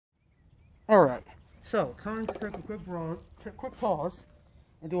Alright, so time to take a quick pause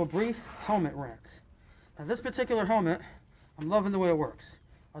and do a brief helmet rant. Now this particular helmet, I'm loving the way it works.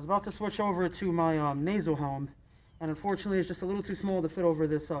 I was about to switch over to my nasal helm, and unfortunately it's just a little too small to fit over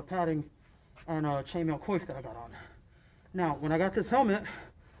this padding and chainmail coif that I got on. Now, when I got this helmet,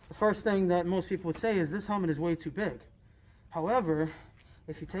 the first thing that most people would say is this helmet is way too big. However,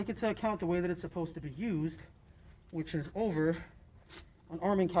 if you take into account the way that it's supposed to be used, which is over an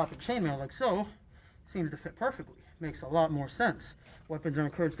arming cap and chainmail like so, seems to fit perfectly. Makes a lot more sense. Weapons are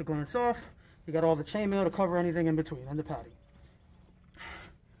encouraged to glance off. You got all the chainmail to cover anything in between and the padding.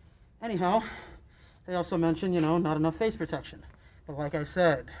 Anyhow, they also mentioned, not enough face protection. But like I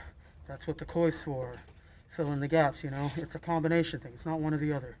said, that's what the coif's for. Fill in the gaps, It's a combination thing. It's not one or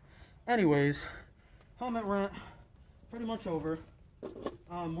the other. Anyways, helmet rant pretty much over.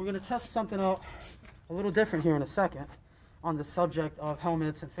 We're going to test something out a little different here in a second on the subject of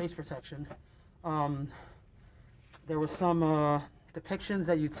helmets and face protection. There were some depictions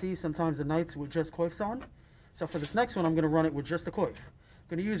that you'd see sometimes at nights with just coifs on. So for this next one, I'm going to run it with just the coif. I'm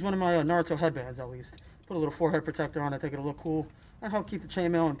going to use one of my Naruto headbands at least. Put a little forehead protector on it, think it'll look cool, and help keep the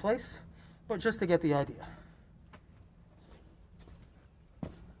chainmail in place, but just to get the idea.